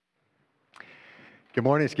Good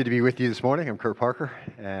morning. It's good to be with you this morning. I'm Kurt Parker,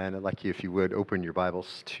 and I'd like you, if you would, open your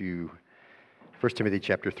Bibles to 1 Timothy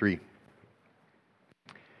chapter 3.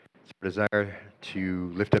 It's our desire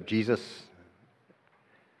to lift up Jesus.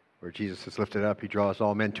 Where Jesus is lifted up, he draws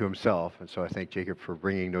all men to himself. And so I thank Jacob for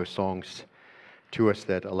bringing those songs to us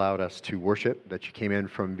that allowed us to worship, that you came in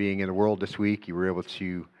from being in the world this week. You were able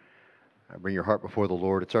to bring your heart before the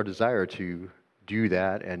Lord. It's our desire to do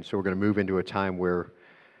that, and so we're going to move into a time where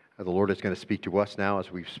the Lord is going to speak to us now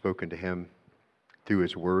as we've spoken to him through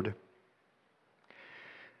his word.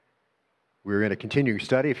 We're in a continuing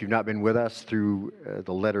study, if you've not been with us, through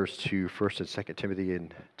the letters to 1st and 2nd Timothy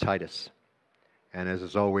and Titus. And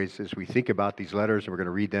as always, as we think about these letters, and we're going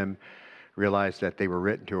to read them, realize that they were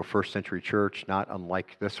written to a first century church, not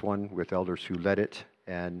unlike this one, with elders who led it.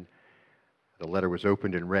 And the letter was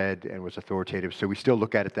opened and read and was authoritative. So we still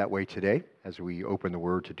look at it that way today as we open the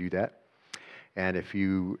word to do that. And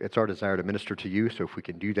it's our desire to minister to you, so if we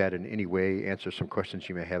can do that in any way, answer some questions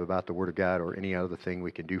you may have about the Word of God or any other thing we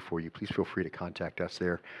can do for you, please feel free to contact us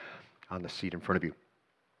there on the seat in front of you.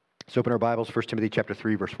 Let's open our Bibles, 1 Timothy chapter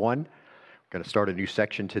 3, verse 1. We're going to start a new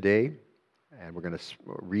section today, and we're going to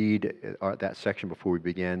read that section before we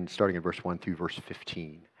begin, starting in verse 1 through verse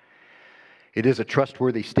 15. It is a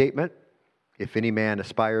trustworthy statement. If any man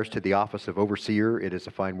aspires to the office of overseer, it is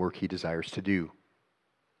a fine work he desires to do.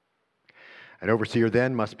 An overseer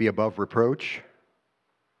then must be above reproach,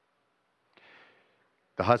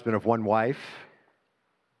 the husband of one wife,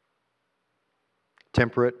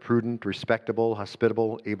 temperate, prudent, respectable,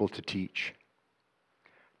 hospitable, able to teach,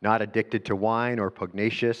 not addicted to wine or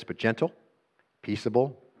pugnacious, but gentle,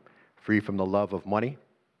 peaceable, free from the love of money.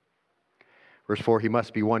 Verse 4, he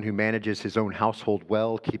must be one who manages his own household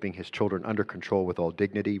well, keeping his children under control with all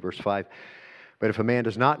dignity. Verse 5, but if a man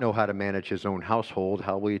does not know how to manage his own household,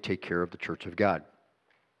 how will he take care of the church of God?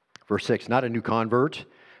 Verse 6, not a new convert,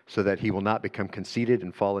 so that he will not become conceited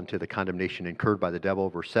and fall into the condemnation incurred by the devil.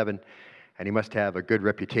 Verse 7, and he must have a good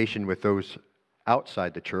reputation with those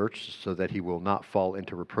outside the church, so that he will not fall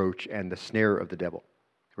into reproach and the snare of the devil.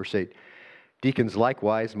 Verse 8, deacons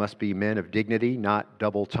likewise must be men of dignity, not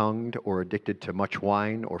double-tongued or addicted to much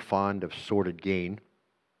wine or fond of sordid gain.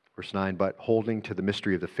 Verse 9, but holding to the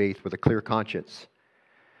mystery of the faith with a clear conscience.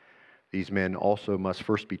 These men also must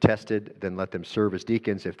first be tested, then let them serve as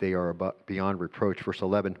deacons if they are beyond reproach. Verse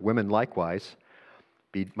 11, women likewise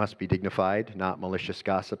must be dignified, not malicious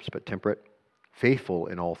gossips, but temperate, faithful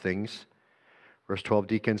in all things. Verse 12,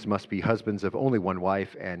 deacons must be husbands of only one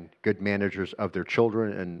wife and good managers of their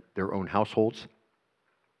children and their own households.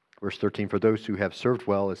 Verse 13, for those who have served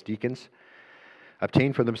well as deacons,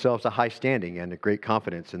 obtain for themselves a high standing and a great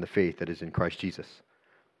confidence in the faith that is in Christ Jesus.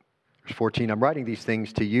 Verse 14, I'm writing these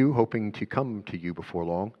things to you, hoping to come to you before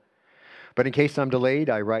long. But in case I'm delayed,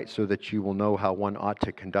 I write so that you will know how one ought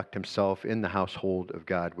to conduct himself in the household of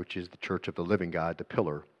God, which is the church of the living God, the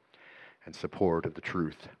pillar and support of the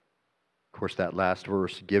truth. Of course, that last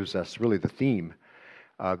verse gives us really the theme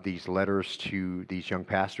of these letters to these young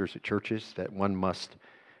pastors at churches, that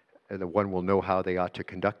one will know how they ought to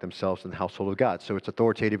conduct themselves in the household of God. So it's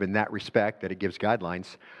authoritative in that respect, that it gives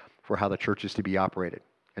guidelines for how the church is to be operated.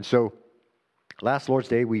 And so last Lord's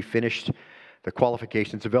Day, we finished the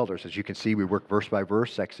qualifications of elders. As you can see, we work verse by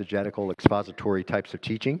verse, exegetical, expository types of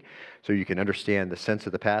teaching, so you can understand the sense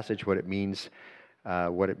of the passage, what it means by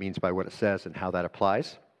what it says, and how that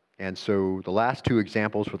applies. And so the last two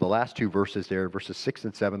examples were the last two verses there, verses 6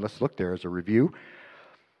 and 7. Let's look there as a review.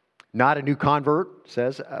 Not a new convert,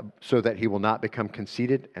 says, so that he will not become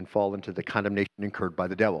conceited and fall into the condemnation incurred by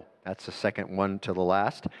the devil. That's the second one to the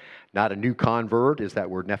last. Not a new convert is that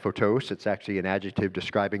word nephotos. It's actually an adjective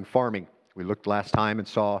describing farming. We looked last time and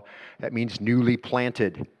saw that means newly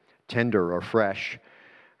planted, tender, or fresh.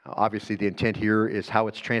 Obviously, the intent here is how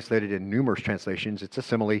it's translated in numerous translations. It's a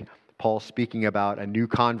simile. Paul's speaking about a new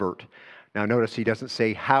convert. Now, notice he doesn't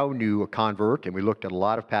say how new a convert, and we looked at a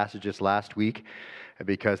lot of passages last week,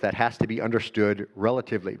 because that has to be understood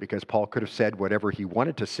relatively, because Paul could have said whatever he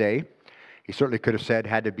wanted to say. He certainly could have said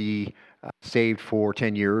had to be saved for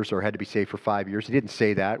 10 years or had to be saved for 5 years. He didn't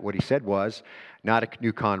say that. What he said was not a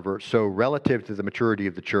new convert. So relative to the maturity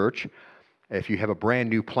of the church, if you have a brand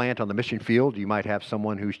new plant on the mission field, you might have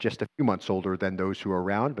someone who's just a few months older than those who are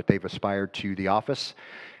around, but they've aspired to the office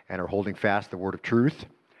and are holding fast the word of truth.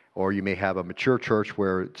 Or you may have a mature church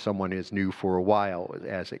where someone is new for a while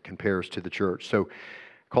as it compares to the church. So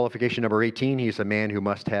qualification number 18, he's a man who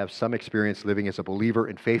must have some experience living as a believer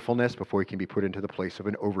in faithfulness before he can be put into the place of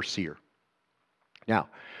an overseer. Now,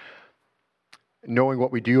 knowing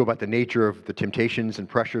what we do about the nature of the temptations and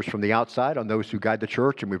pressures from the outside on those who guide the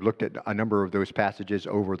church, and we've looked at a number of those passages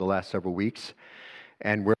over the last several weeks,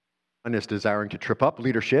 and where one is desiring to trip up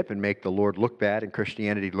leadership and make the Lord look bad and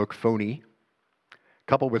Christianity look phony,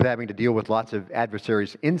 coupled with having to deal with lots of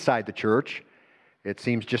adversaries inside the church, it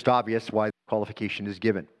seems just obvious why the qualification is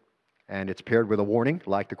given. And it's paired with a warning,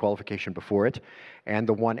 like the qualification before it, and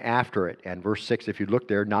the one after it. And verse 6, if you look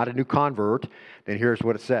there, not a new convert, then here's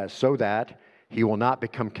what it says, so that he will not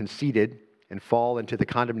become conceited and fall into the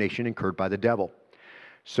condemnation incurred by the devil.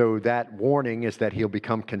 So that warning is that he'll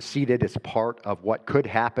become conceited. It's part of what could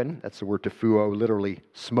happen. That's the word tephuo, literally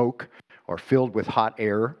smoke, or filled with hot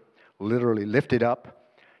air, literally lifted up.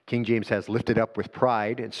 King James has lifted up with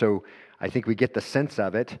pride. And so I think we get the sense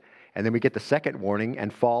of it. And then we get the second warning,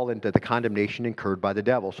 and fall into the condemnation incurred by the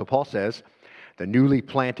devil. So Paul says the newly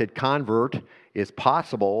planted convert is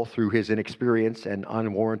possible through his inexperience and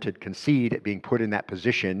unwarranted conceit at being put in that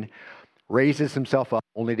position, raises himself up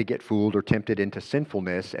only to get fooled or tempted into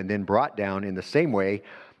sinfulness, and then brought down in the same way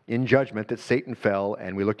in judgment that Satan fell.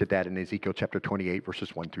 And we looked at that in Ezekiel chapter 28,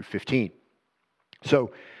 verses 1 through 15.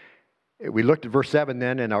 So we looked at verse 7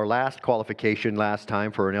 then in our last qualification last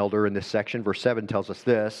time for an elder in this section. Verse 7 tells us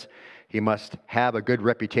this: he must have a good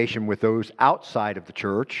reputation with those outside of the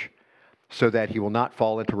church so that he will not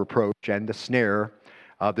fall into reproach and the snare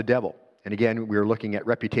of the devil. And again, we're looking at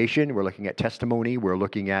reputation, we're looking at testimony, we're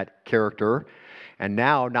looking at character, and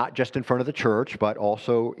now not just in front of the church, but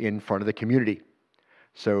also in front of the community.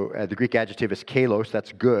 So the Greek adjective is kalos,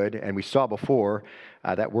 that's good, and we saw before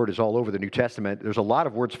that word is all over the New Testament. There's a lot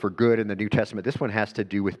of words for good in the New Testament. This one has to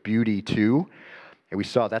do with beauty too, and we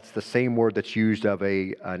saw that's the same word that's used of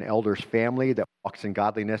an elder's family that walks in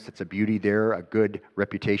godliness. It's a beauty there, a good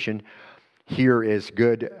reputation. Here is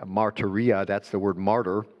good martyria, that's the word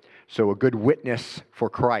martyr, so a good witness for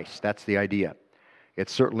Christ, that's the idea. It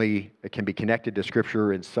can be connected to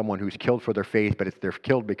Scripture in someone who's killed for their faith, but if they're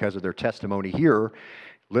killed because of their testimony here,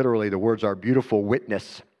 literally the words are beautiful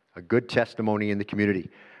witness, a good testimony in the community.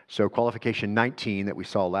 So qualification 19 that we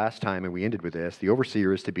saw last time, and we ended with this, the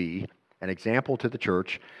overseer is to be an example to the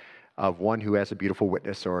church of one who has a beautiful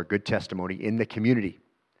witness or a good testimony in the community.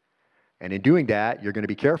 And in doing that, you're going to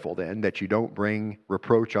be careful then that you don't bring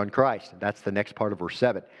reproach on Christ. That's the next part of verse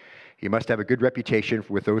 7. He must have a good reputation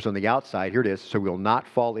with those on the outside. Here it is, so we will not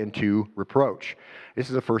fall into reproach. This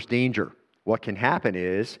is the first danger. What can happen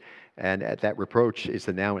is, and that reproach is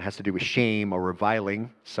the noun, it has to do with shame or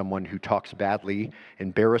reviling, someone who talks badly,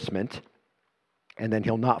 embarrassment, and then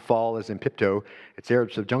he'll not fall as in pipto. It's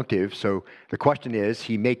Arab subjunctive. So the question is,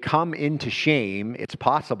 he may come into shame. It's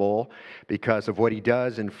possible because of what he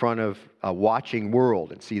does in front of a watching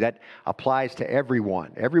world. And see, that applies to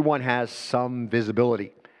everyone. Everyone has some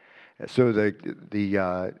visibility. So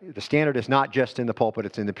the standard is not just in the pulpit,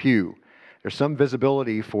 it's in the pew. There's some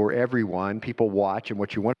visibility for everyone. People watch, and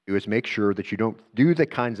what you want to do is make sure that you don't do the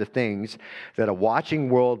kinds of things that a watching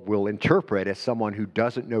world will interpret as someone who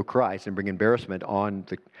doesn't know Christ and bring embarrassment on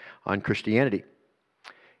Christianity.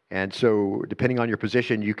 And so, depending on your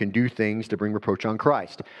position, you can do things to bring reproach on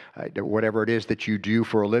Christ. Whatever it is that you do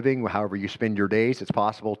for a living, however you spend your days, it's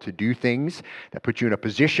possible to do things that put you in a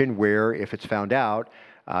position where, if it's found out,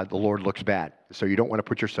 the Lord looks bad. So you don't want to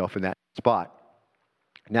put yourself in that spot.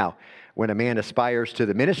 Now, when a man aspires to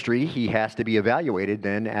the ministry, he has to be evaluated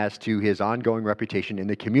then as to his ongoing reputation in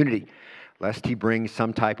the community, lest he brings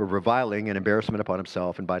some type of reviling and embarrassment upon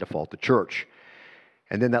himself and by default the church.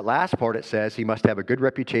 And then that last part, it says he must have a good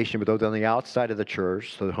reputation with those on the outside of the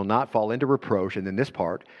church so that he'll not fall into reproach. And then this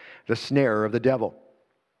part, the snare of the devil.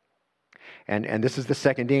 And this is the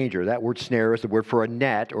second danger. That word snare is the word for a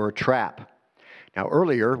net or a trap. Now,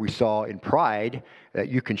 earlier we saw in pride that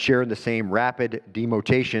you can share in the same rapid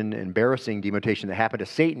demotation, embarrassing demotation that happened to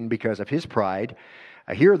Satan because of his pride.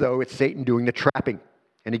 Here, though, it's Satan doing the trapping.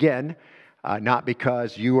 And again, not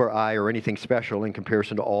because you or I are anything special in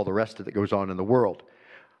comparison to all the rest that goes on in the world.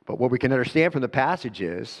 But what we can understand from the passage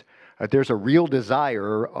is that there's a real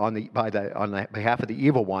desire on the behalf of the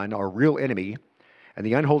evil one, our real enemy, and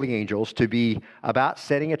the unholy angels to be about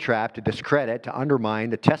setting a trap to discredit, to undermine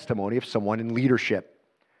the testimony of someone in leadership,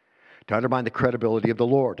 to undermine the credibility of the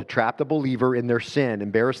Lord, to trap the believer in their sin,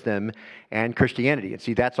 embarrass them and Christianity. And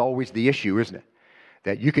see, that's always the issue, isn't it?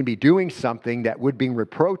 That you can be doing something that would bring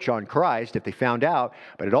reproach on Christ if they found out,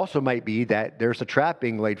 but it also might be that there's a trap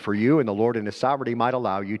being laid for you, and the Lord in His sovereignty might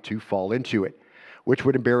allow you to fall into it, which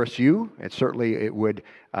would embarrass you, and certainly it would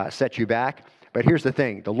set you back. But here's the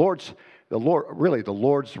thing, the Lord's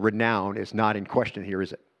renown is not in question here,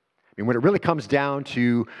 is it? I mean, when it really comes down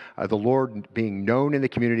to the Lord being known in the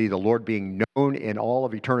community, the Lord being known in all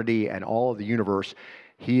of eternity and all of the universe,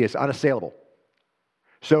 He is unassailable.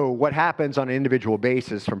 So what happens on an individual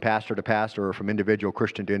basis from pastor to pastor or from individual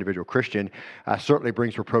Christian to individual Christian certainly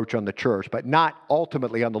brings reproach on the church, but not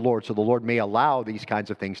ultimately on the Lord. So the Lord may allow these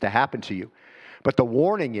kinds of things to happen to you. But the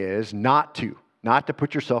warning is not to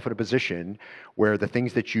put yourself in a position where the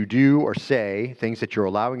things that you do or say, things that you're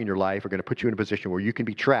allowing in your life are going to put you in a position where you can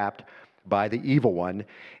be trapped by the evil one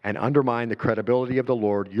and undermine the credibility of the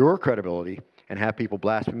Lord, your credibility, and have people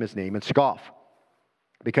blaspheme his name and scoff.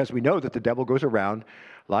 Because we know that the devil goes around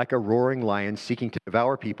like a roaring lion seeking to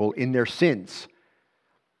devour people in their sins.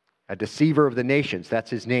 A deceiver of the nations,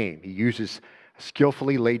 that's his name. He uses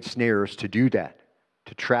skillfully laid snares to do that,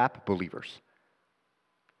 to trap believers,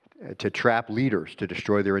 to trap leaders, to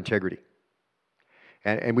destroy their integrity.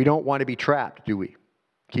 And we don't want to be trapped, do we?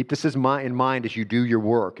 Keep this in mind as you do your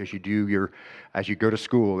work, as you go to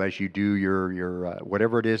school, as you do your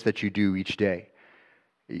whatever it is that you do each day.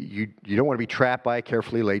 You don't want to be trapped by a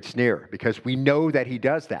carefully laid snare, because we know that he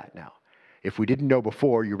does that now. If we didn't know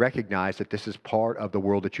before, you recognize that this is part of the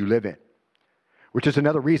world that you live in, which is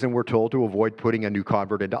another reason we're told to avoid putting a new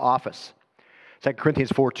convert into office. 2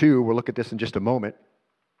 Corinthians 4:2, we'll look at this in just a moment.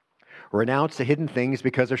 Renounce the hidden things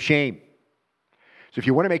because of shame. So if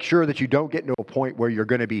you want to make sure that you don't get to a point where you're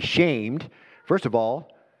going to be shamed, first of all,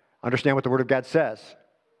 understand what the Word of God says,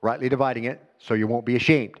 rightly dividing it, so you won't be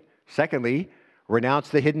ashamed. Secondly, renounce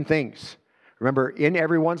the hidden things. Remember, in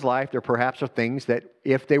everyone's life, there perhaps are things that,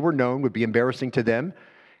 if they were known, would be embarrassing to them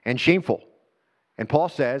and shameful. And Paul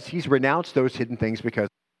says he's renounced those hidden things because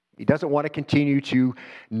he doesn't want to continue to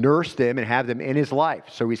nurse them and have them in his life.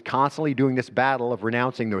 So he's constantly doing this battle of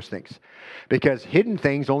renouncing those things. Because hidden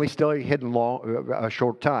things only stay hidden a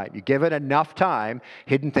short time. You give it enough time,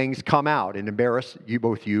 hidden things come out and embarrass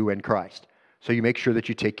both you and Christ. So you make sure that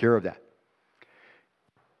you take care of that.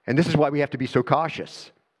 And this is why we have to be so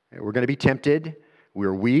cautious. We're going to be tempted.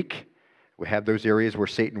 We're weak. We have those areas where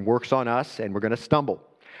Satan works on us, and we're going to stumble.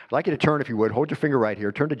 I'd like you to turn, if you would, hold your finger right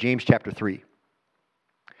here. Turn to James chapter 3.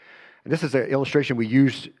 And this is an illustration we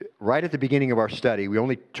used right at the beginning of our study. We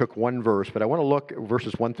only took one verse, but I want to look at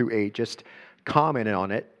verses 1 through 8, just comment on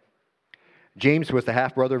it. James was the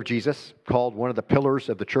half-brother of Jesus, called one of the pillars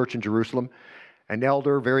of the church in Jerusalem, an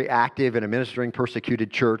elder, very active in a ministering persecuted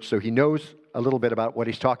church, so he knows a little bit about what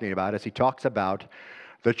he's talking about as he talks about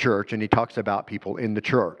the church and he talks about people in the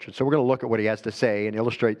church. And so we're going to look at what he has to say and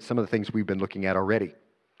illustrate some of the things we've been looking at already.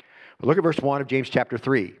 But look at verse 1 of James chapter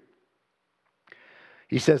 3.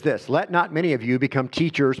 He says this, "Let not many of you become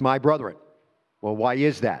teachers, my brethren." Well, why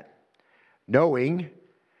is that? "Knowing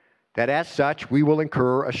that as such we will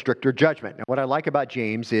incur a stricter judgment." Now, what I like about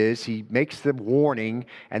James is he makes the warning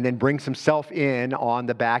and then brings himself in on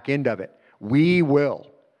the back end of it. We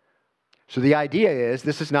will. So the idea is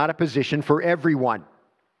this is not a position for everyone.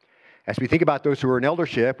 As we think about those who are in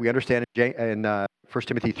eldership, we understand in 1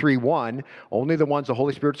 Timothy 3:1, only the ones the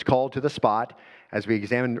Holy Spirit's called to the spot, as we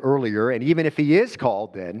examined earlier. And even if he is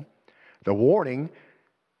called then, the warning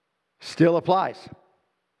still applies.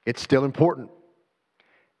 It's still important.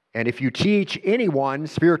 And if you teach anyone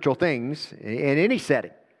spiritual things in any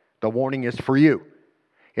setting, the warning is for you.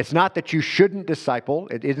 It's not that you shouldn't disciple.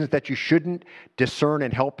 It isn't that you shouldn't discern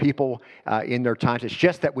and help people in their times. It's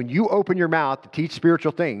just that when you open your mouth to teach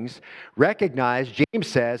spiritual things, recognize, James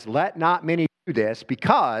says, let not many do this,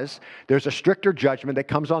 because there's a stricter judgment that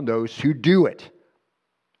comes on those who do it.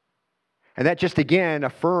 And that just again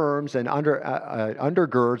affirms and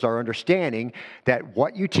undergirds our understanding that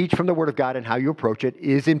what you teach from the Word of God and how you approach it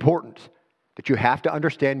is important. That you have to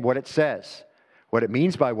understand what it says, what it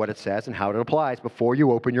means by what it says, and how it applies before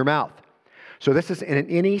you open your mouth. So this is in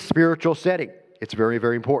any spiritual setting. It's very,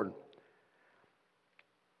 very important.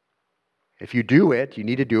 If you do it, you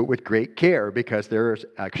need to do it with great care, because there is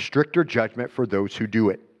a stricter judgment for those who do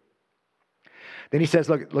it. Then he says,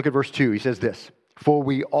 look at verse 2. He says this, "For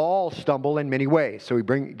we all stumble in many ways." So he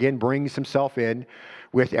brings himself in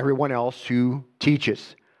with everyone else who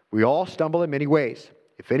teaches. We all stumble in many ways.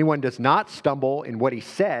 If anyone does not stumble in what he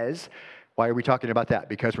says, why are we talking about that?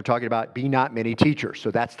 Because we're talking about be not many teachers. So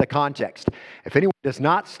that's the context. If anyone does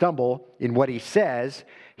not stumble in what he says,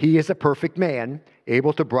 he is a perfect man,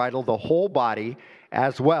 able to bridle the whole body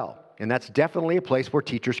as well. And that's definitely a place where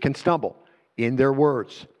teachers can stumble in their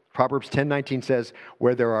words. Proverbs 10:19 says,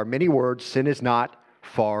 "Where there are many words, sin is not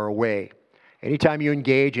far away." Anytime you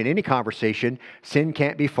engage in any conversation, sin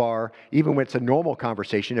can't be far, even when it's a normal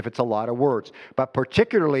conversation, if it's a lot of words. But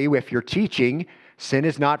particularly if you're teaching, sin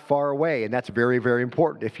is not far away, and that's very, very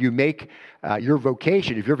important. If you make if your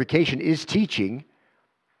vocation is teaching,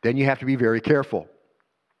 then you have to be very careful.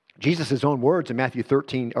 Jesus' own words in Matthew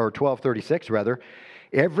 12:36,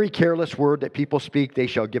 "Every careless word that people speak, they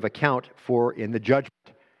shall give account for in the judgment."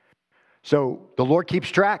 So the Lord keeps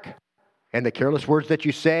track. And the careless words that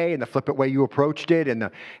you say and the flippant way you approached it and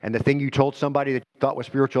the thing you told somebody that you thought was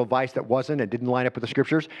spiritual advice that wasn't and didn't line up with the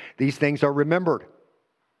Scriptures, these things are remembered.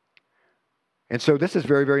 And so this is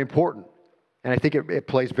very, very important. And I think it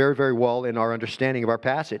plays very, very well in our understanding of our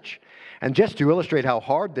passage. And just to illustrate how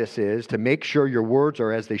hard this is to make sure your words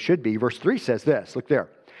are as they should be, verse 3 says this. Look there.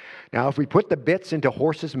 Now, if we put the bits into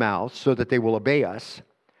horses' mouths so that they will obey us,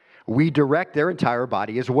 we direct their entire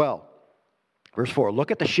body as well. Verse 4,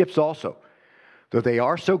 look at the ships also. Though they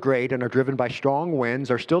are so great and are driven by strong winds,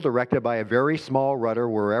 are still directed by a very small rudder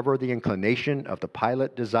wherever the inclination of the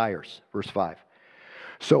pilot desires. Verse 5.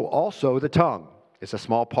 So also the tongue is a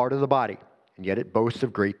small part of the body, and yet it boasts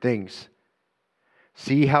of great things.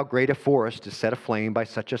 See how great a forest is set aflame by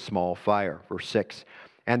such a small fire. Verse 6.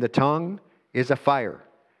 And the tongue is a fire,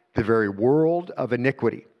 the very world of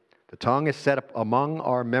iniquity. The tongue is set up among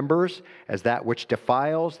our members as that which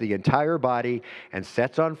defiles the entire body and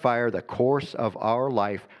sets on fire the course of our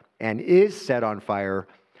life and is set on fire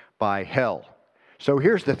by hell. So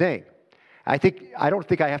here's the thing. I don't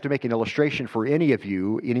think I have to make an illustration for any of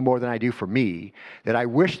you any more than I do for me, that I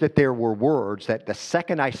wish that there were words that the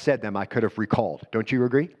second I said them I could have recalled. Don't you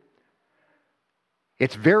agree?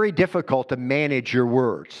 It's very difficult to manage your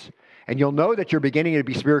words. And you'll know that you're beginning to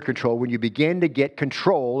be spirit controlled when you begin to get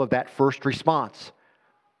control of that first response.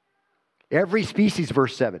 Every species,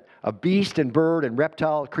 verse 7, of beast and bird and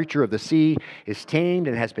reptile, creature of the sea, is tamed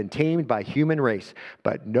and has been tamed by human race.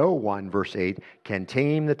 But no one, verse 8, can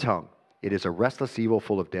tame the tongue. It is a restless evil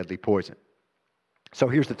full of deadly poison. So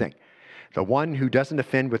here's the thing. The one who doesn't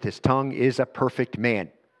offend with his tongue is a perfect man.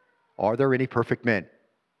 Are there any perfect men?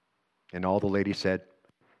 And all the ladies said,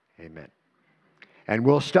 amen. And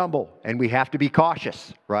we'll stumble, and we have to be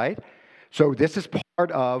cautious, right? So this is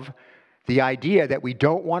part of the idea that we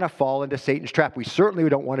don't want to fall into Satan's trap. We certainly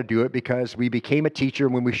don't want to do it because we became a teacher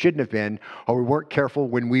when we shouldn't have been, or we weren't careful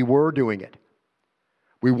when we were doing it.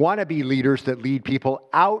 We want to be leaders that lead people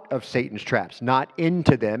out of Satan's traps, not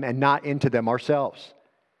into them, and not into them ourselves.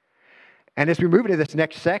 And as we move into this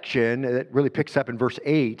next section, it really picks up in verse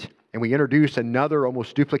 8, and we introduce another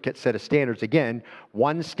almost duplicate set of standards. Again,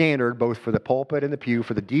 one standard both for the pulpit and the pew,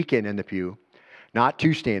 for the deacon and the pew, not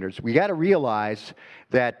two standards. We got to realize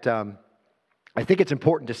that I think it's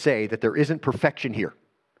important to say that there isn't perfection here.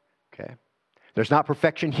 Okay? There's not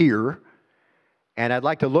perfection here. And I'd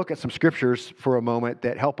like to look at some scriptures for a moment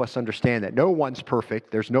that help us understand that no one's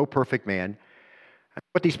perfect. There's no perfect man.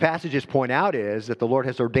 What these passages point out is that the Lord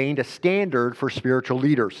has ordained a standard for spiritual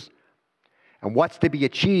leaders and what's to be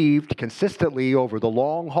achieved consistently over the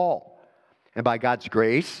long haul. And by God's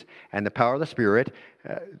grace and the power of the Spirit,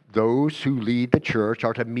 those who lead the church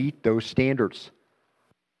are to meet those standards.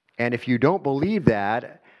 And if you don't believe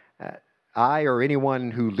that, I or anyone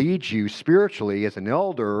who leads you spiritually as an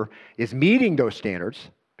elder is meeting those standards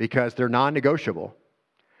because they're non-negotiable,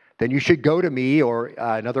 then you should go to me or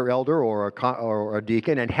another elder or a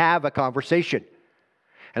deacon and have a conversation.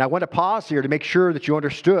 And I want to pause here to make sure that you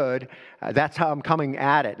understood that's how I'm coming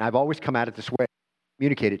at it. And I've always come at it this way,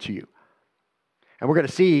 communicate it to you. And we're going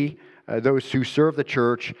to see those who serve the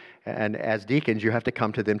church, and as deacons, you have to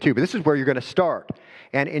come to them too. But this is where you're going to start.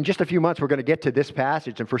 And in just a few months, we're going to get to this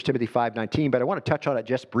passage in 1 Timothy 5:19, but I want to touch on it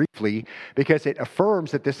just briefly because it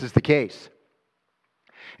affirms that this is the case.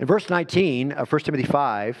 In verse 19 of 1 Timothy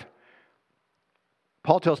 5,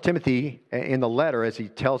 Paul tells Timothy in the letter, as he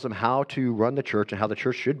tells him how to run the church and how the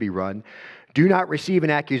church should be run, do not receive an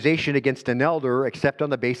accusation against an elder except on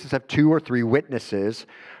the basis of 2 or 3 witnesses.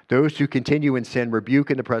 Those who continue in sin rebuke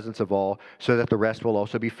in the presence of all, so that the rest will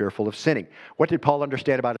also be fearful of sinning. What did Paul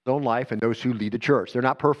understand about his own life and those who lead the church? They're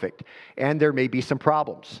not perfect, and there may be some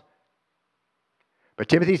problems. But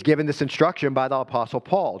Timothy's given this instruction by the Apostle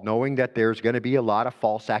Paul, knowing that there's going to be a lot of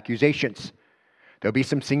false accusations. There'll be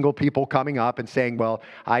some single people coming up and saying, well,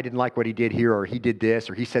 I didn't like what he did here, or he did this,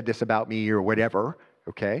 or he said this about me, or whatever,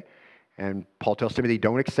 okay? And Paul tells Timothy,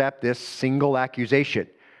 don't accept this single accusation.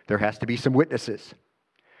 There has to be some witnesses.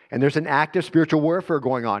 And there's an active spiritual warfare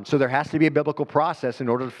going on, so there has to be a biblical process in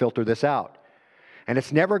order to filter this out. And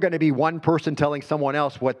it's never going to be one person telling someone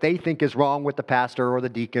else what they think is wrong with the pastor or the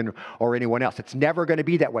deacon or anyone else. It's never going to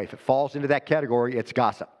be that way. If it falls into that category, it's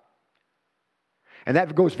gossip. And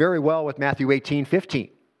that goes very well with Matthew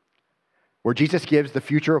 18:15, where Jesus gives the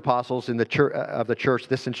future apostles in the church, of the church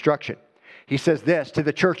this instruction. He says this to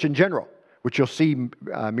the church in general, which you'll see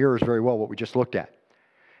mirrors very well what we just looked at.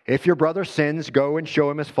 If your brother sins, go and show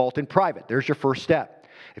him his fault in private. There's your first step.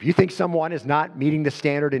 If you think someone is not meeting the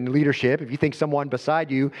standard in leadership, if you think someone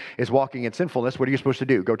beside you is walking in sinfulness, what are you supposed to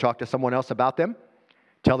do? Go talk to someone else about them?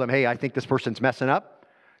 Tell them, hey, I think this person's messing up?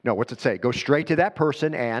 No, what's it say? Go straight to that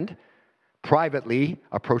person and privately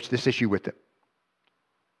approach this issue with them.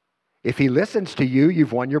 If he listens to you,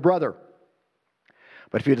 you've won your brother.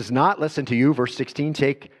 But if he does not listen to you, verse 16,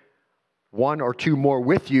 take one or two more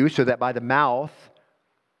with you, so that by the mouth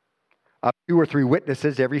of two or three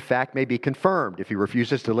witnesses every fact may be confirmed. If he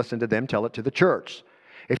refuses to listen to them, tell it to the church.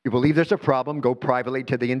 If you believe there's a problem, go privately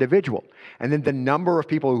to the individual. And then the number of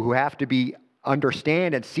people who have to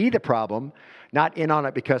understand and see the problem, not in on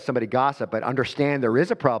it because somebody gossiped, but understand there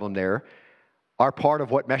is a problem there, are part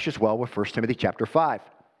of what meshes well with 1 Timothy chapter 5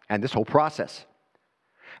 and this whole process.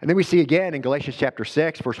 And then we see again in Galatians chapter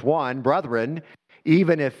 6, verse 1, brethren,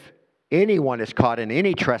 even if anyone is caught in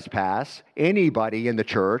any trespass, anybody in the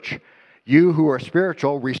church, you who are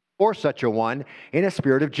spiritual, restore such a one in a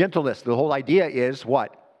spirit of gentleness. The whole idea is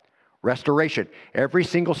what? Restoration. Every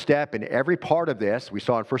single step and every part of this, we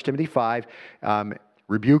saw in 1 Timothy 5,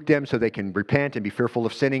 rebuke them so they can repent and be fearful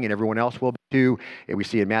of sinning, and everyone else will be too. And we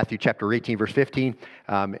see in Matthew chapter 18, verse 15,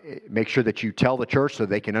 make sure that you tell the church so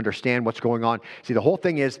they can understand what's going on. See, the whole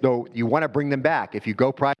thing is, though, you want to bring them back. If you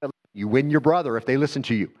go privately, you win your brother if they listen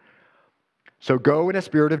to you. So go in a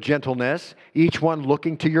spirit of gentleness, each one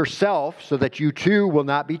looking to yourself so that you too will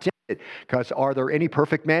not be tempted. Because are there any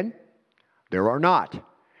perfect men? There are not.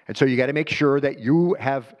 And so you got to make sure that you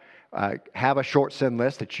have a short sin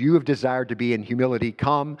list, that you have desired to be in humility,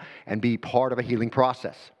 come and be part of a healing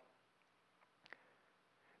process.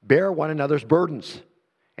 Bear one another's burdens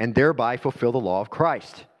and thereby fulfill the law of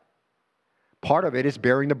Christ. Part of it is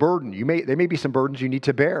bearing the burden. There may be some burdens you need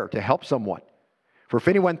to bear to help someone. For if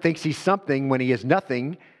anyone thinks he's something when he is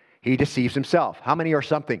nothing, he deceives himself. How many are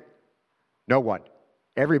something? No one.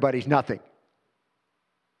 Everybody's nothing.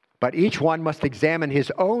 But each one must examine his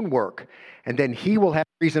own work, and then he will have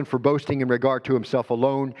reason for boasting in regard to himself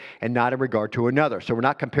alone and not in regard to another. So we're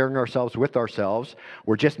not comparing ourselves with ourselves.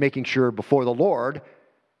 We're just making sure before the Lord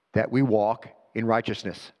that we walk in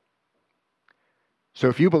righteousness. So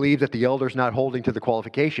if you believe that the elder's not holding to the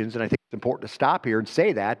qualifications, and I think it's important to stop here and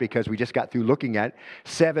say that because we just got through looking at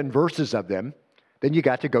 7 verses of them, then you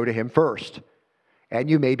got to go to him first. And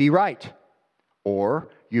you may be right, or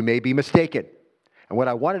you may be mistaken. And what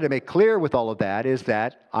I wanted to make clear with all of that is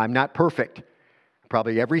that I'm not perfect.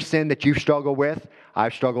 Probably every sin that you struggle with,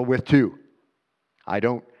 I've struggled with too. I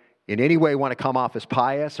don't in any way want to come off as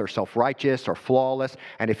pious or self-righteous or flawless.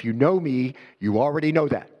 And if you know me, you already know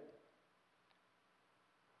that.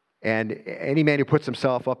 And any man who puts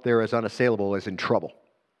himself up there as unassailable is in trouble.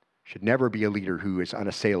 Should never be a leader who is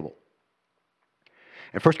unassailable.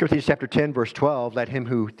 In 1 Corinthians chapter 10, verse 12, let him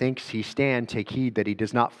who thinks he stand take heed that he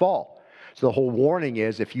does not fall. So the whole warning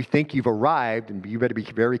is, if you think you've arrived, and you better be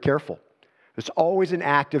very careful. There's always an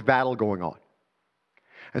active battle going on.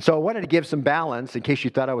 And so I wanted to give some balance in case you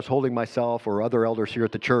thought I was holding myself or other elders here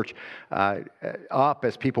at the church up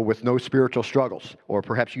as people with no spiritual struggles. Or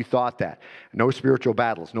perhaps you thought that. No spiritual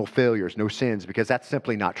battles, no failures, no sins, because that's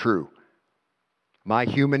simply not true. My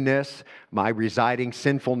humanness, my residing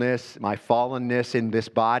sinfulness, my fallenness in this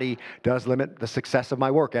body does limit the success of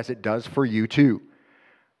my work, as it does for you too.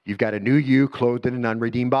 You've got a new you clothed in an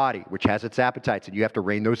unredeemed body, which has its appetites, and you have to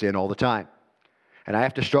rein those in all the time. And I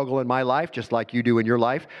have to struggle in my life, just like you do in your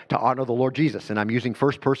life, to honor the Lord Jesus. And I'm using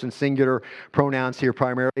first-person singular pronouns here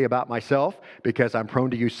primarily about myself because I'm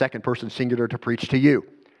prone to use second-person singular to preach to you.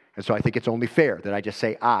 And so I think it's only fair that I just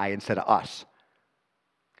say I instead of us.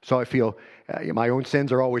 So I feel my own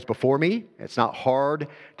sins are always before me. It's not hard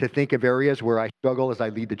to think of areas where I struggle as I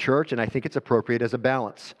lead the church, and I think it's appropriate as a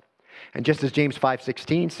balance. And just as James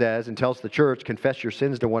 5:16 says and tells the church, confess your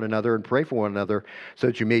sins to one another and pray for one another so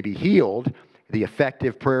that you may be healed, the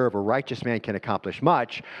effective prayer of a righteous man can accomplish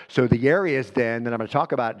much. So the areas then that I'm going to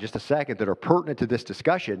talk about in just a second that are pertinent to this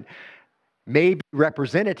discussion may be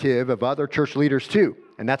representative of other church leaders too.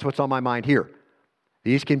 And that's what's on my mind here.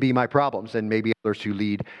 These can be my problems, and maybe others who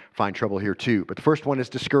lead find trouble here too. But the first one is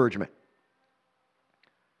discouragement.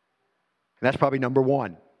 And that's probably number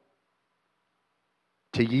one.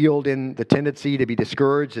 To yield in the tendency to be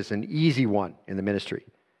discouraged is an easy one in the ministry.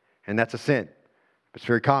 And that's a sin. It's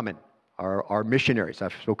very common. Our missionaries,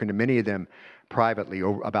 I've spoken to many of them privately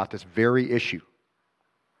about this very issue.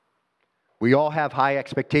 We all have high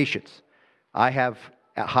expectations. I have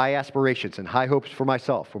high aspirations and high hopes for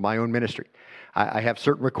myself, for my own ministry. I have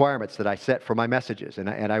certain requirements that I set for my messages, and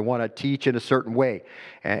I want to teach in a certain way.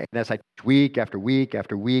 And as I teach week after week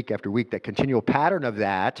after week after week, that continual pattern of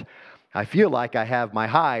that, I feel like I have my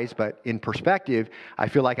highs, but in perspective, I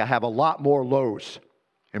feel like I have a lot more lows.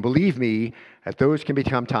 And believe me, that those can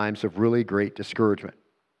become times of really great discouragement.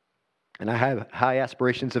 And I have high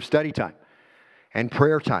aspirations of study time and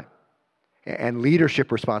prayer time and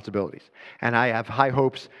leadership responsibilities. And I have high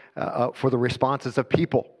hopes for the responses of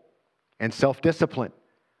people and self-discipline.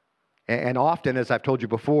 And often, as I've told you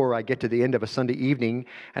before, I get to the end of a Sunday evening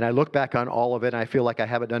and I look back on all of it and I feel like I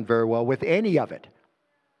haven't done very well with any of it.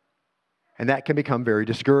 And that can become very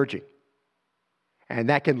discouraging. And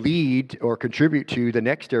that can lead or contribute to the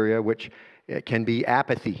next area, which can be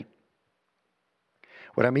apathy.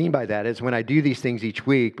 What I mean by that is when I do these things each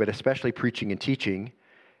week, but especially preaching and teaching,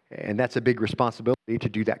 and that's a big responsibility to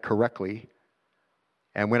do that correctly.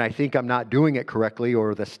 And when I think I'm not doing it correctly,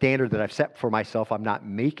 or the standard that I've set for myself, I'm not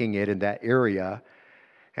making it in that area,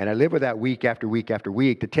 and I live with that week after week after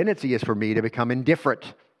week, the tendency is for me to become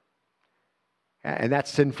indifferent. And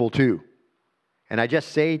that's sinful too. And I just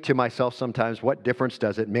say to myself sometimes, what difference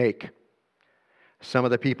does it make? Some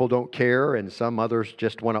of the people don't care, and some others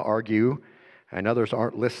just want to argue, and others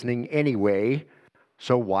aren't listening anyway,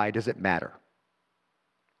 so why does it matter?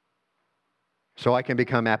 So I can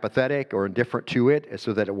become apathetic or indifferent to it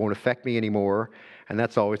so that it won't affect me anymore, and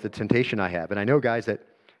that's always the temptation I have. And I know guys that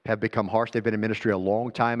have become harsh. They've been in ministry a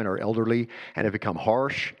long time and are elderly and have become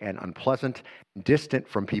harsh and unpleasant, distant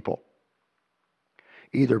from people.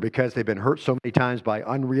 Either because they've been hurt so many times by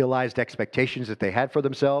unrealized expectations that they had for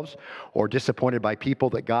themselves, or disappointed by people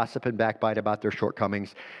that gossip and backbite about their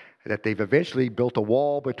shortcomings, that they've eventually built a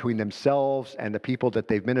wall between themselves and the people that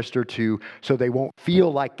they've ministered to so they won't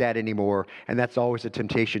feel like that anymore, and that's always a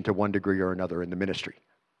temptation to one degree or another in the ministry.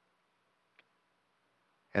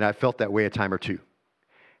 And I've felt that way a time or two.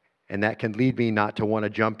 And that can lead me not to want to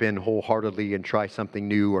jump in wholeheartedly and try something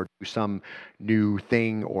new or do some new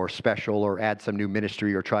thing or special or add some new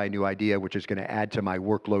ministry or try a new idea, which is going to add to my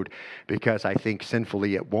workload because I think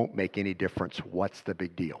sinfully it won't make any difference. What's the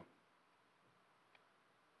big deal?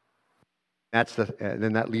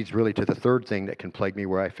 Then that leads really to the third thing that can plague me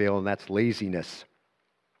where I fail, and that's laziness.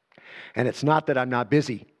 And it's not that I'm not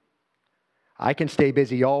busy. I can stay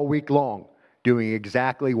busy all week long doing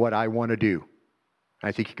exactly what I want to do.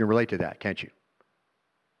 I think you can relate to that, can't you?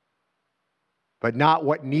 But not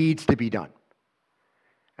what needs to be done.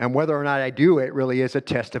 And whether or not I do it really is a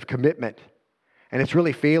test of commitment. And it's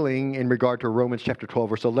really failing in regard to Romans chapter 12,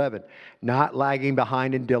 verse 11. Not lagging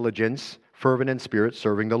behind in diligence, fervent in spirit,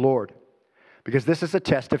 serving the Lord. Because this is a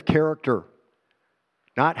test of character.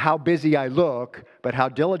 Not how busy I look, but how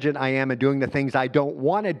diligent I am in doing the things I don't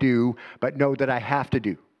want to do, but know that I have to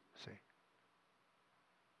do. See?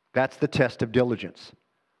 That's the test of diligence.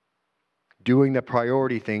 Doing the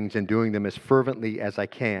priority things and doing them as fervently as I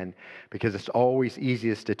can, because it's always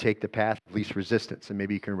easiest to take the path of least resistance, and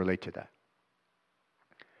maybe you can relate to that.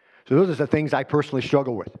 So those are the things I personally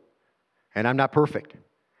struggle with, and I'm not perfect.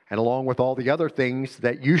 And along with all the other things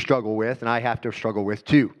that you struggle with, and I have to struggle with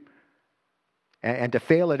too. And to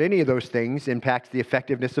fail at any of those things impacts the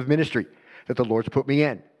effectiveness of ministry that the Lord's put me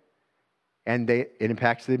in. And it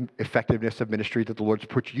impacts the effectiveness of ministry that the Lord's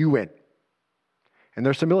put you in. And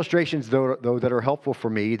there's some illustrations, though, that are helpful for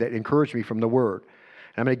me, that encourage me from the Word.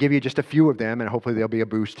 And I'm going to give you just a few of them, and hopefully they'll be a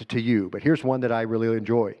boost to you. But here's one that I really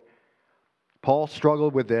enjoy. Paul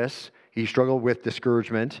struggled with this. He struggled with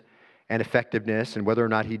discouragement and effectiveness and whether or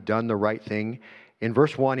not he'd done the right thing. In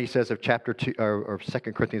verse 1, he says of chapter 2, or 2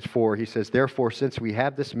 Corinthians 4, he says, "Therefore, since we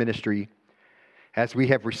have this ministry, as we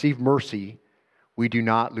have received mercy, we do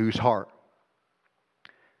not lose heart."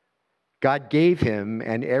 God gave him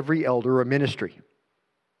and every elder a ministry.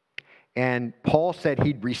 And Paul said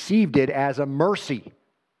he'd received it as a mercy,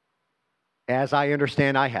 as I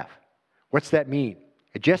understand I have. What's that mean?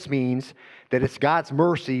 It just means that it's God's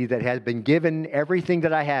mercy that has been given everything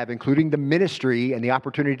that I have, including the ministry and the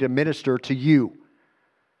opportunity to minister to you.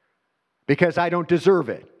 Because I don't deserve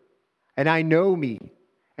it. And I know me.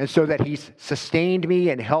 And so that he's sustained me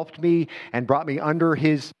and helped me and brought me under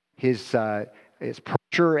his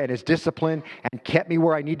pressure and his discipline and kept me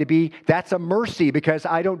where I need to be. That's a mercy because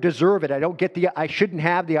I don't deserve it. I shouldn't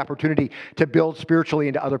have the opportunity to build spiritually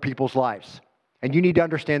into other people's lives. And you need to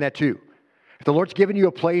understand that too. If the Lord's given you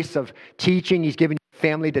a place of teaching, He's given you a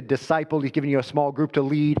family to disciple, He's given you a small group to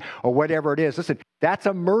lead, or whatever it is, listen, that's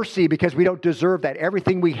a mercy because we don't deserve that.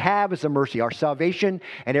 Everything we have is a mercy. Our salvation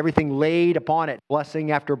and everything laid upon it,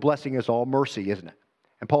 blessing after blessing, is all mercy, isn't it?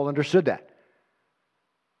 And Paul understood that.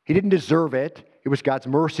 He didn't deserve it. It was God's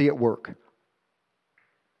mercy at work.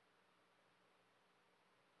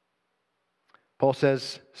 Paul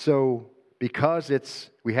says, so because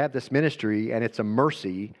we have this ministry and it's a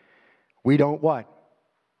mercy, we don't what?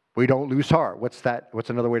 We don't lose heart. What's that?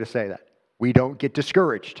 What's another way to say that? We don't get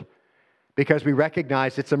discouraged because we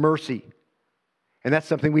recognize it's a mercy. And that's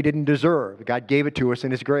something we didn't deserve. God gave it to us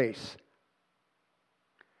in His grace.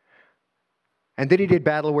 And then he did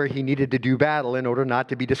battle where he needed to do battle in order not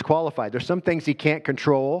to be disqualified. There's some things he can't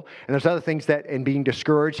control, and there's other things that in being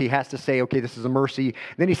discouraged, he has to say, okay, this is a mercy.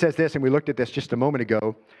 And then he says this, and we looked at this just a moment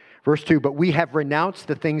ago. Verse 2, but we have renounced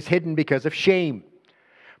the things hidden because of shame.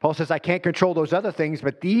 Paul says, I can't control those other things,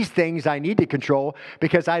 but these things I need to control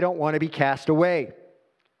because I don't want to be cast away.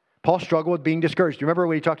 Paul struggled with being discouraged. Do you remember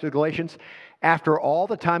when he talked to the Galatians? After all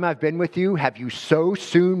the time I've been with you, have you so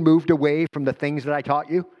soon moved away from the things that I taught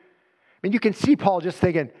you? I mean, you can see Paul just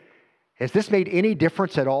thinking, has this made any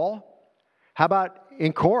difference at all? How about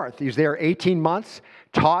in Corinth? He was there 18 months,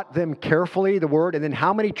 taught them carefully the word, and then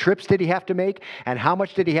how many trips did he have to make? And how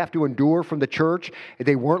much did he have to endure from the church?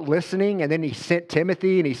 They weren't listening, and then he sent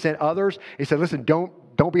Timothy and he sent others. He said, listen,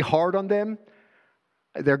 don't be hard on them.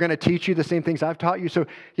 They're going to teach you the same things I've taught you. So,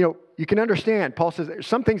 you can understand. Paul says, there's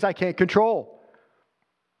some things I can't control.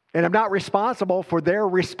 And I'm not responsible for their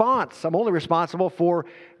response. I'm only responsible for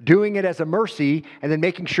doing it as a mercy and then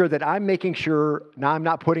making sure that I'm now I'm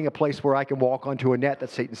not putting a place where I can walk onto a net that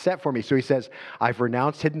Satan set for me. So he says, I've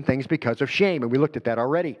renounced hidden things because of shame. And we looked at that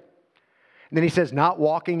already. And then he says, not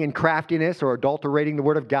walking in craftiness or adulterating the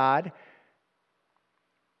word of God,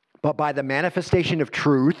 but by the manifestation of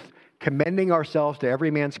truth, commending ourselves to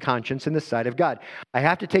every man's conscience in the sight of God. I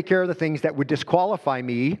have to take care of the things that would disqualify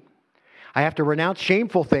me. I have to renounce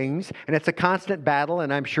shameful things, and it's a constant battle,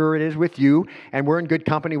 and I'm sure it is with you, and we're in good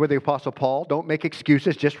company with the Apostle Paul. Don't make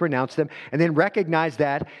excuses, just renounce them, and then recognize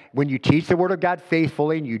that when you teach the Word of God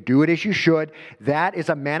faithfully and you do it as you should, that is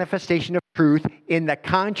a manifestation of truth in the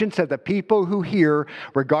conscience of the people who hear,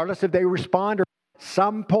 regardless if they respond or at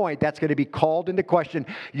some point that's going to be called into question.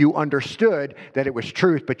 You understood that it was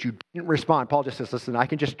truth, but you didn't respond. Paul just says, listen, I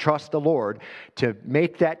can just trust the Lord to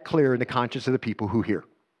make that clear in the conscience of the people who hear.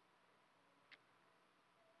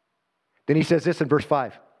 Then he says this in verse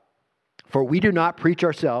 5, for we do not preach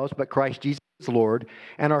ourselves, but Christ Jesus is Lord,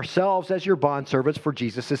 and ourselves as your bondservants for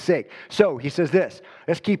Jesus' sake. So he says this,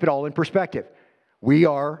 let's keep it all in perspective. We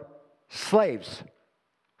are slaves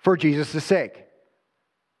for Jesus' sake.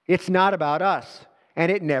 It's not about us, and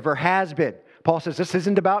it never has been. Paul says, this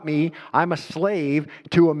isn't about me. I'm a slave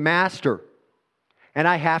to a master. And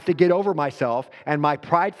I have to get over myself and my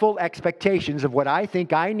prideful expectations of what I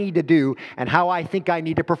think I need to do and how I think I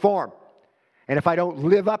need to perform. And if I don't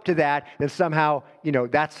live up to that, then somehow,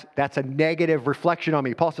 that's a negative reflection on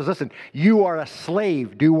me. Paul says, listen, you are a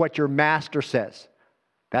slave. Do what your master says.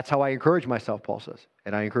 That's how I encourage myself, Paul says.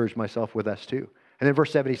 And I encourage myself with us too. And then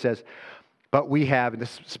verse 7, he says, but we have, and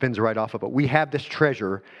this spins right off of it, we have this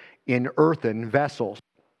treasure in earthen vessels,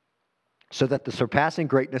 so that the surpassing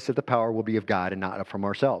greatness of the power will be of God and not from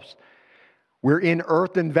ourselves. We're in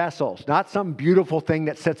earthen vessels, not some beautiful thing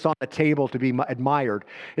that sits on a table to be admired.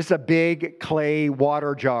 It's a big clay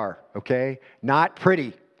water jar, okay? Not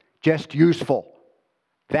pretty, just useful.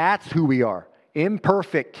 That's who we are,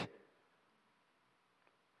 imperfect.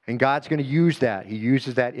 And God's going to use that. He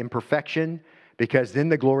uses that imperfection because then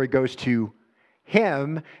the glory goes to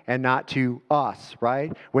Him and not to us,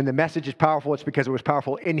 right? When the message is powerful, it's because it was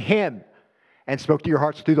powerful in Him and spoke to your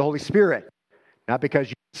hearts through the Holy Spirit. Not because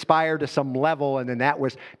you aspired to some level and then that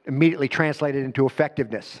was immediately translated into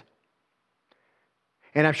effectiveness.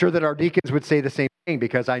 And I'm sure that our deacons would say the same thing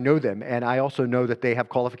because I know them and I also know that they have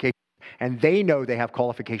qualifications and they know they have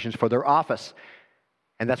qualifications for their office.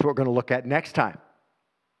 And that's what we're going to look at next time.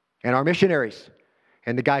 And our missionaries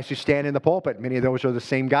and the guys who stand in the pulpit, many of those are the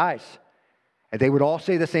same guys. And they would all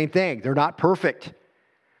say the same thing. They're not perfect.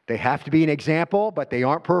 They have to be an example, but they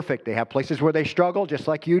aren't perfect. They have places where they struggle just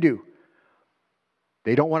like you do.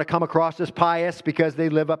 They don't want to come across as pious because they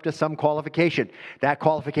live up to some qualification. That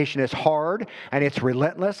qualification is hard and it's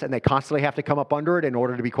relentless and they constantly have to come up under it in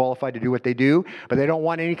order to be qualified to do what they do. But they don't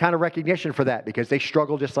want any kind of recognition for that because they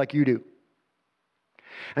struggle just like you do.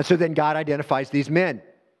 And so then God identifies these men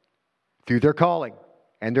through their calling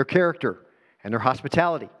and their character and their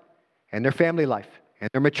hospitality and their family life and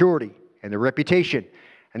their maturity and their reputation.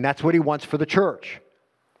 And that's what He wants for the church.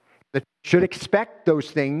 The church should expect those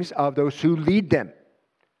things of those who lead them.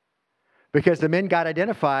 Because the men God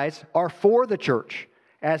identifies are for the church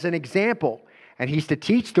as an example. And He's to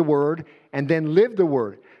teach the word and then live the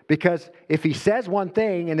word. Because if He says one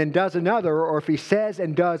thing and then does another, or if He says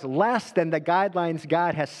and does less than the guidelines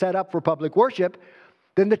God has set up for public worship,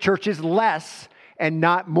 then the church is less and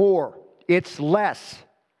not more. It's less.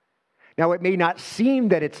 Now, it may not seem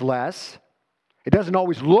that it's less. It doesn't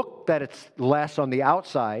always look that it's less on the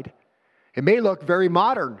outside. It may look very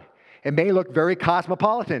modern. It may look very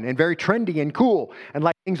cosmopolitan and very trendy and cool and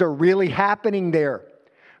like things are really happening there.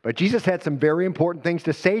 But Jesus had some very important things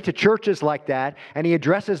to say to churches like that, and He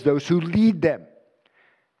addresses those who lead them.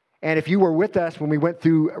 And if you were with us when we went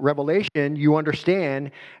through Revelation, you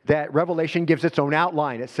understand that Revelation gives its own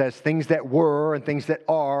outline. It says things that were and things that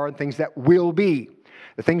are and things that will be.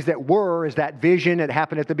 The things that were is that vision that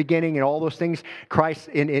happened at the beginning and all those things, Christ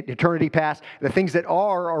in eternity past. The things that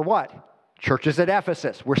are what? Churches at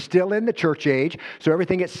Ephesus. We're still in the church age, so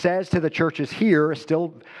everything it says to the churches here is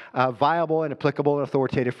still viable and applicable and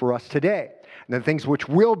authoritative for us today. And the things which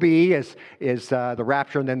will be is the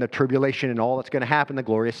rapture and then the tribulation and all that's going to happen, the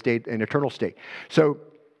glorious state and eternal state. So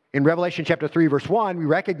in Revelation chapter 3, verse 1, we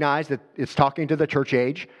recognize that it's talking to the church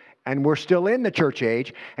age, and we're still in the church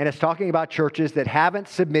age, and it's talking about churches that haven't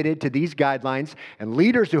submitted to these guidelines and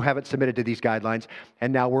leaders who haven't submitted to these guidelines,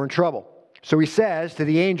 and now we're in trouble. So he says to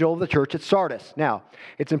the angel of the church at Sardis. Now,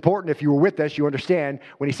 it's important if you were with us, you understand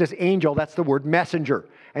when he says angel, that's the word messenger.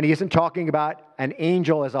 And he isn't talking about an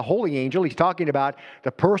angel as a holy angel. He's talking about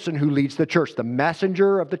the person who leads the church, the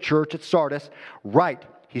messenger of the church at Sardis. Right.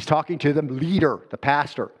 He's talking to the leader, the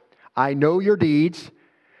pastor. I know your deeds,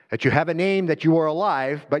 that you have a name, that you are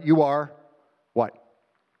alive, but you are what?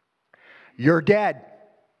 You're dead.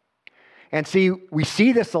 And see, we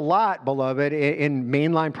see this a lot, beloved, in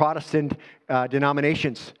mainline Protestant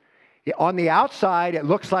denominations. On the outside, it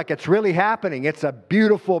looks like it's really happening. It's a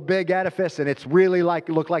beautiful, big edifice, and it's really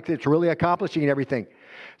look like it's really accomplishing everything.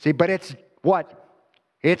 See, but it's what?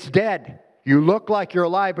 It's dead. You look like you're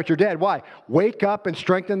alive, but you're dead. Why? Wake up and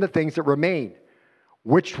strengthen the things that remain,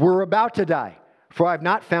 which were about to die. For I have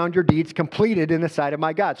not found your deeds completed in the sight of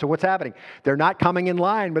my God. So what's happening? They're not coming in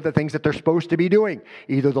line with the things that they're supposed to be doing,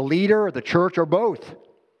 either the leader or the church or both.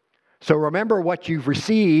 So remember what you've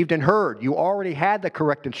received and heard. You already had the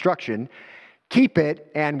correct instruction. Keep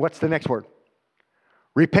it, and what's the next word?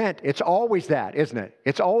 Repent. It's always that, isn't it?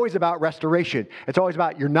 It's always about restoration. It's always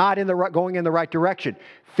about you're not going in the right direction.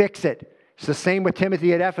 Fix it. It's the same with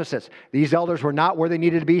Timothy at Ephesus. These elders were not where they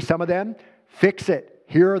needed to be, some of them. Fix it.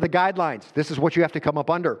 Here are the guidelines. This is what you have to come up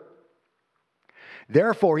under.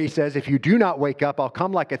 Therefore, he says, if you do not wake up, I'll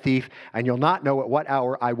come like a thief, and you'll not know at what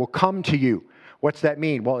hour I will come to you. What's that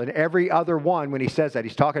mean? Well, in every other one, when he says that,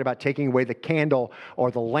 he's talking about taking away the candle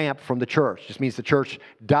or the lamp from the church. It just means the church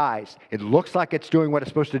dies. It looks like it's doing what it's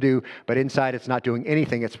supposed to do, but inside it's not doing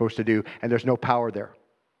anything it's supposed to do, and there's no power there.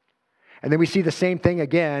 And then we see the same thing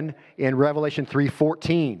again in Revelation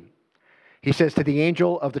 3:14. He says to the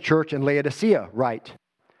angel of the church in Laodicea, write,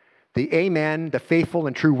 the Amen, the faithful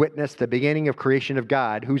and true witness, the beginning of creation of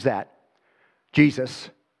God. Who's that? Jesus.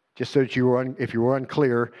 Just so that if you were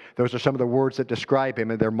unclear, those are some of the words that describe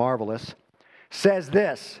him, and they're marvelous. Says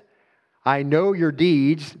this, I know your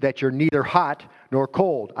deeds, that you're neither hot nor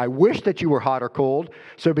cold. I wish that you were hot or cold,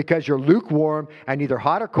 so because you're lukewarm and neither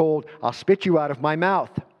hot or cold, I'll spit you out of my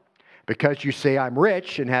mouth. Because you say I'm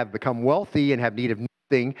rich and have become wealthy and have need of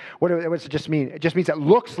nothing. What does it just mean? It just means it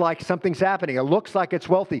looks like something's happening. It looks like it's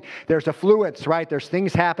wealthy. There's affluence, right? There's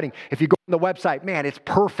things happening. If you go on the website, man, it's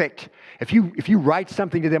perfect. If you write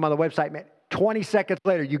something to them on the website, man, 20 seconds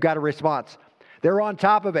later, you got a response. They're on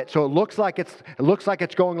top of it. So it looks like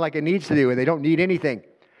it's going like it needs to do, and they don't need anything.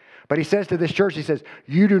 But he says to this church, he says,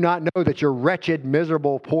 you do not know that you're wretched,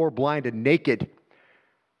 miserable, poor, blind, and naked.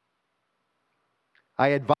 I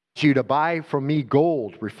advise you to buy from me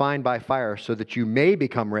gold refined by fire so that you may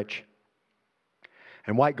become rich,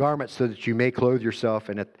 and white garments so that you may clothe yourself,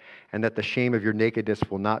 and that the shame of your nakedness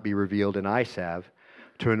will not be revealed, and eye salve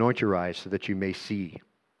to anoint your eyes so that you may see.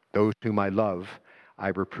 Those whom I love, I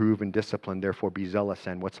reprove and discipline, therefore be zealous,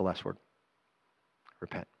 and what's the last word?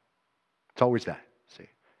 Repent. It's always that, see.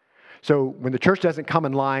 So when the church doesn't come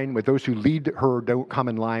in line with those who lead her, don't come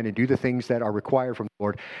in line and do the things that are required from the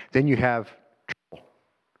Lord, then you have trouble.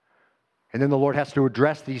 And then the Lord has to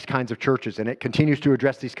address these kinds of churches, and it continues to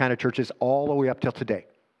address these kind of churches all the way up till today.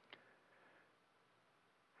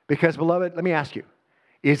 Because, beloved, let me ask you,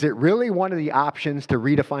 is it really one of the options to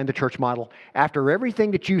redefine the church model? After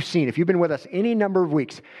everything that you've seen, if you've been with us any number of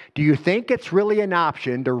weeks, do you think it's really an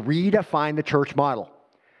option to redefine the church model?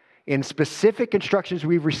 In specific instructions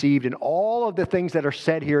we've received and all of the things that are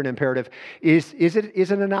said here in imperative, is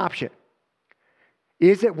it an option?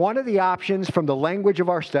 Is it one of the options from the language of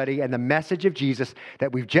our study and the message of Jesus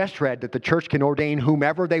that we've just read, that the church can ordain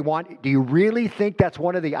whomever they want? Do you really think that's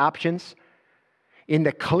one of the options in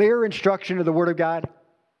the clear instruction of the Word of God?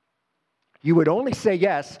 You would only say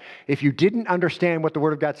yes if you didn't understand what the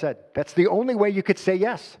Word of God said. That's the only way you could say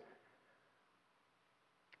yes.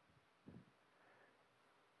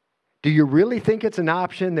 Do you really think it's an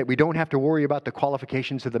option that we don't have to worry about the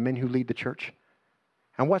qualifications of the men who lead the church?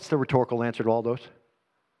 And what's the rhetorical answer to all those?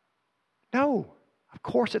 No, of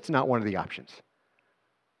course it's not one of the options.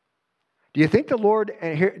 Do you think the Lord,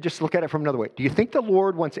 and here, just look at it from another way. Do you think the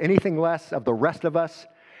Lord wants anything less of the rest of us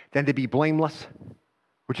than to be blameless,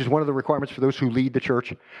 which is one of the requirements for those who lead the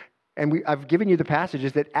church? And I've given you the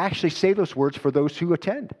passages that actually say those words for those who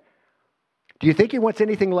attend. Do you think he wants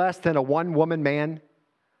anything less than a one-woman man,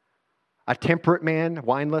 a temperate man,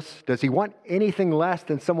 wineless? Does he want anything less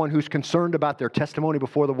than someone who's concerned about their testimony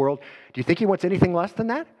before the world? Do you think he wants anything less than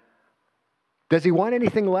that? Does he want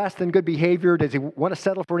anything less than good behavior? Does he want to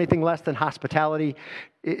settle for anything less than hospitality?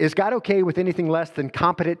 Is God okay with anything less than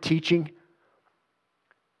competent teaching?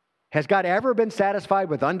 Has God ever been satisfied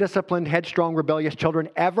with undisciplined, headstrong, rebellious children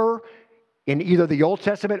ever in either the Old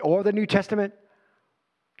Testament or the New Testament?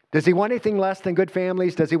 Does he want anything less than good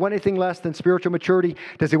families? Does he want anything less than spiritual maturity?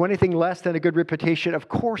 Does he want anything less than a good reputation? Of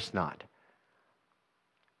course not.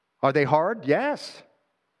 Are they hard? Yes.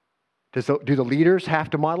 Do the leaders have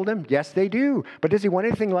to model them? Yes, they do. But does he want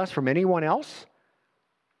anything less from anyone else?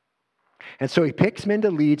 And so he picks men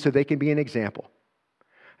to lead so they can be an example.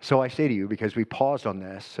 So I say to you, because we paused on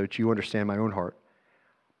this so that you understand my own heart,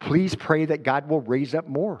 please pray that God will raise up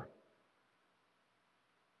more.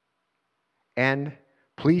 And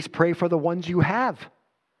please pray for the ones you have,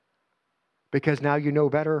 because now you know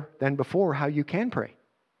better than before how you can pray.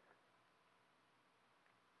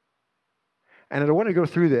 And I want to go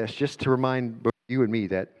through this just to remind both you and me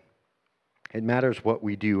that it matters what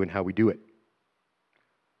we do and how we do it.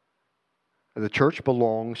 The church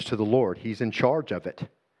belongs to the Lord. He's in charge of it.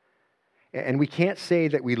 And we can't say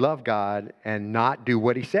that we love God and not do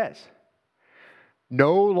what he says.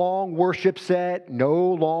 No long worship set, no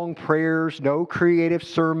long prayers, no creative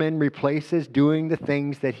sermon replaces doing the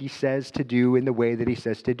things that he says to do in the way that he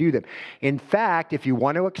says to do them. In fact, if you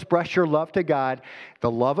want to express your love to God, the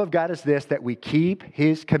love of God is this, that we keep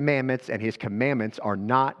his commandments, and his commandments are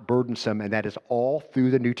not burdensome, and that is all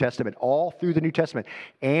through the New Testament,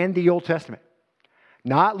 and the Old Testament.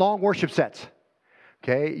 Not long worship sets.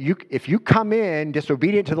 Okay, if you come in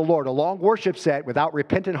disobedient to the Lord, a long worship set without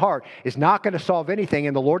repentant heart is not going to solve anything,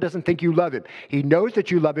 and the Lord doesn't think you love him. He knows that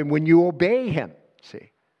you love him when you obey him. See,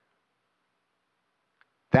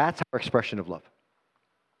 that's our expression of love.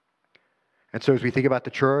 And so as we think about the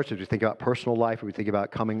church, as we think about personal life, as we think about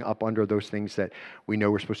coming up under those things that we know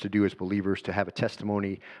we're supposed to do as believers, to have a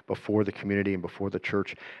testimony before the community and before the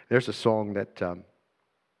church, there's a song that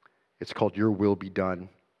it's called Your Will Be Done.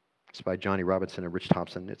 It's by Johnny Robinson and Rich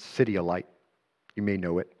Thompson. It's City of Light. You may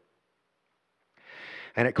know it.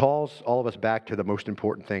 And it calls all of us back to the most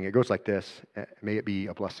important thing. It goes like this. May it be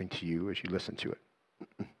a blessing to you as you listen to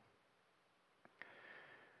it.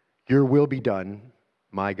 Your will be done,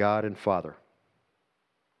 my God and Father,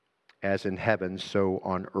 as in heaven, so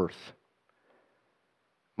on earth.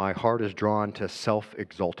 My heart is drawn to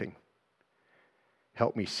self-exalting.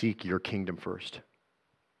 Help me seek your kingdom first.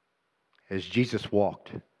 As Jesus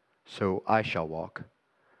walked, so I shall walk,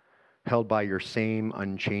 held by your same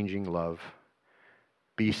unchanging love.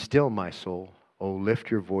 Be still, my soul. Oh, lift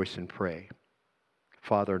your voice and pray.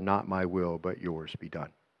 Father, not my will, but yours be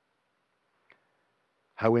done.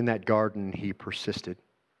 How in that garden he persisted.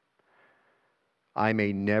 I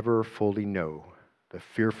may never fully know the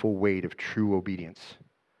fearful weight of true obedience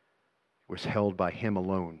was held by him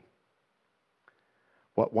alone.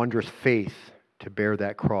 What wondrous faith to bear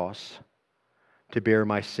that cross. To bear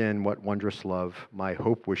my sin, what wondrous love. My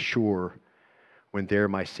hope was sure when there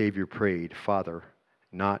my Savior prayed, Father,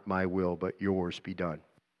 not my will, but yours be done.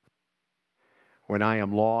 When I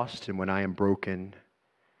am lost and when I am broken,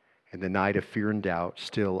 in the night of fear and doubt,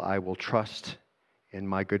 still I will trust in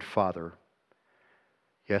my good Father.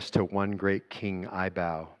 Yes, to one great King I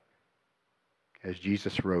bow. As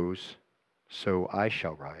Jesus rose, so I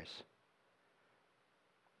shall rise.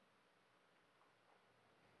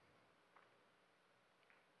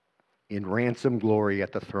 In ransom glory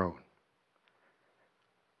at the throne.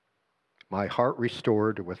 My heart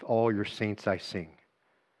restored, with all your saints I sing.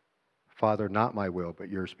 Father, not my will, but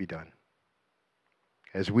yours be done.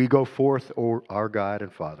 As we go forth, O our God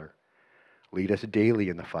and Father, lead us daily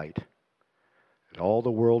in the fight, that all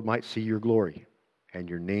the world might see your glory, and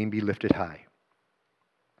your name be lifted high.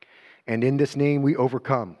 And in this name we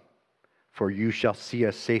overcome, for you shall see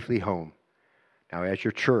us safely home. Now as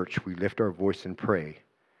your church, we lift our voice and pray,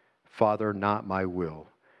 Father, not my will,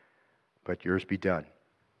 but yours be done.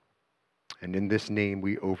 And in this name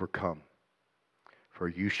we overcome, for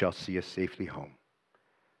you shall see us safely home.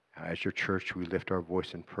 Now, as your church, we lift our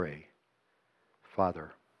voice and pray,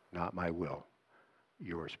 Father, not my will,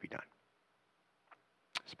 yours be done.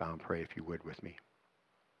 Let's bow and pray, if you would, with me.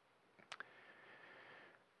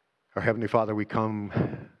 Our Heavenly Father, we come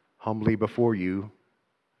humbly before you,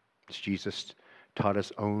 as Jesus taught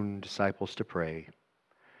his own disciples to pray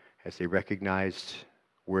as they recognized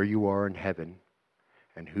where you are in heaven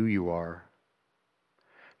and who you are.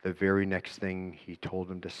 The very next thing he told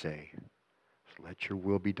them to say is, let your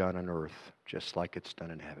will be done on earth just like it's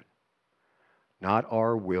done in heaven. Not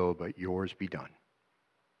our will, but yours be done.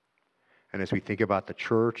 And as we think about the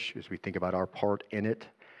church, as we think about our part in it,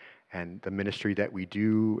 and the ministry that we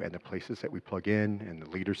do, and the places that we plug in, and the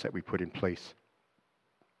leaders that we put in place,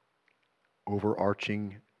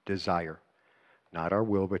 overarching desire, not our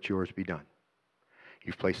will, but yours be done.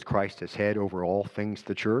 You've placed Christ as head over all things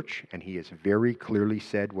the church, and he has very clearly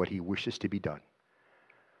said what he wishes to be done.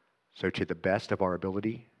 So to the best of our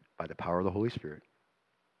ability, by the power of the Holy Spirit,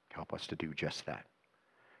 help us to do just that.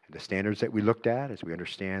 And the standards that we looked at, as we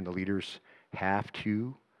understand the leaders have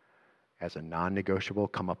to, as a non-negotiable,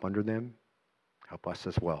 come up under them, help us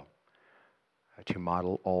as well to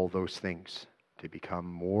model all those things, to become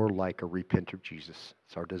more like a repentant Jesus.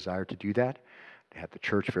 It's our desire to do that, to have the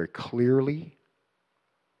church very clearly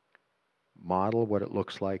model what it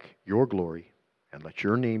looks like, your glory, and let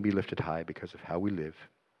your name be lifted high because of how we live.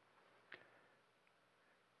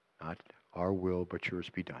 Not our will, but yours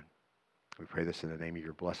be done. We pray this in the name of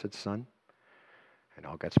your blessed Son, and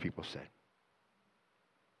all God's people said.